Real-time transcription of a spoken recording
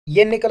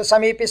ఎన్నికలు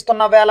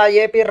సమీపిస్తున్న వేళ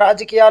ఏపీ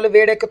రాజకీయాలు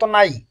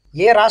వేడెక్కుతున్నాయి.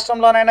 ఏ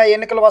రాష్ట్రంలోనైనా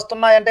ఎన్నికలు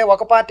వస్తున్నాయంటే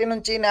ఒక పార్టీ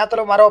నుంచి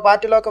నేతలు మరో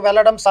పార్టీలోకి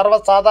వెళ్లడం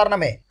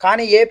సర్వసాధారణమే.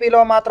 కానీ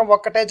ఏపీలో మాత్రం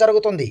ఒక్కటే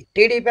జరుగుతుంది.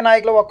 టీడీపీ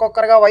నాయకులు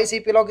ఒక్కొక్కరుగా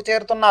వైసీపీలోకి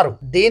చేరుతున్నారు.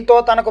 దీంతో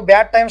తనకు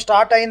బ్యాడ్ టైం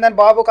స్టార్ట్ అయిందని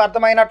బాబుకు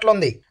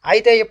అర్థమైనట్లుంది.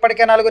 అయితే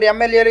ఇప్పటికే 4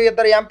 ఎమ్మెల్యేలు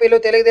 2 ఎంపీలు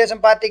తెలుగుదేశం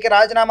పార్టీకి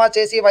రాజీనామా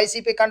చేసి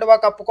వైసీపీ కండువా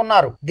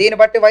కప్పుకున్నారు. దీన్ని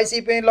బట్టి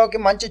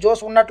వైసీపీలోకి మంచి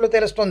జోష్ ఉన్నట్లు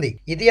తెలుస్తుంది.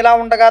 ఇది ఇలా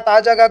ఉండగా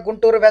తాజాగా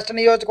గుంటూరు వెస్ట్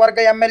నియోజకవర్గ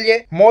ఎమ్మెల్యే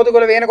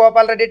మోదుగుల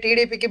వేణుగోపాల్ రెడ్డి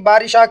టీడీపీకి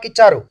భారీ షాక్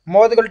ఇచ్చారు.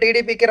 మోదుగులు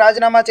టీడీపీకి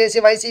రాజీనామా చేసి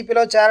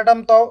వైసీపీలో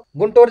చేరడంతో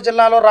గుంటూరు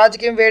జిల్లాలో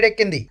రాజకీయం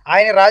వేడెక్కింది.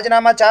 ఆయన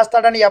రాజీనామా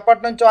చేస్తాడని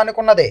ఎప్పటి నుంచో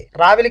అనుకున్నదే.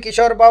 రావిలి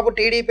కిషోర్ బాబు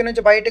టీడీపీ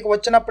నుంచి బయటకు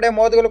వచ్చినప్పుడే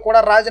మోదుగులు కూడా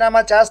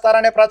రాజీనామా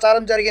చేస్తారనే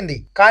ప్రచారం జరిగింది.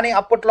 కానీ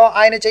అప్పట్లో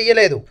ఆయన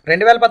చెయ్యలేదు.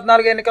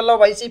 2014 ఎన్నికల్లో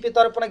వైసీపీ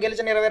తరఫున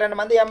గెలిచిన 22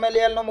 మంది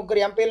ఎమ్మెల్యేలను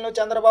 3 ఎంపీలను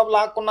చంద్రబాబు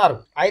లాక్కున్నారు.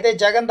 అయితే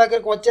జగన్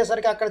దగ్గరకు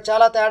వచ్చేసరికి అక్కడ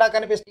చాలా తేడా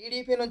కనిపిస్తుంది.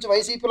 టీడీపీ నుంచి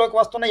వైసీపీలోకి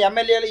వస్తున్న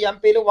ఎమ్మెల్యేలు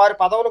ఎంపీలు వారి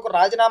పదవులకు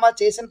రాజీనామా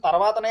చేసిన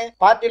తర్వాతనే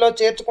పార్టీలో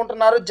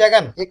చేర్చుకుంటున్నారు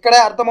జగన్.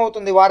 ఇక్కడే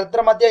అర్థమవుతుంది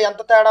వారిద్దరి మధ్య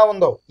ఎంత తేడా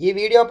ఉందో. ఈ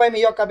వీడియోపై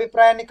మీ యొక్క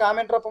అభిప్రాయాన్ని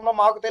కామెంట్ రూపంలో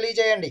మాకు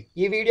తెలియజేయండి.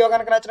 ఈ వీడియో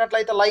కనుక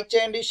నచ్చినట్లయితే లైక్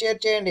చేయండి, షేర్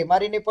చేయండి.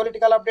 మరిన్ని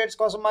పొలిటికల్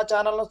అప్డేట్స్ కోసం మా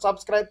ఛానల్ ను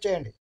సబ్స్క్రైబ్ చేయండి.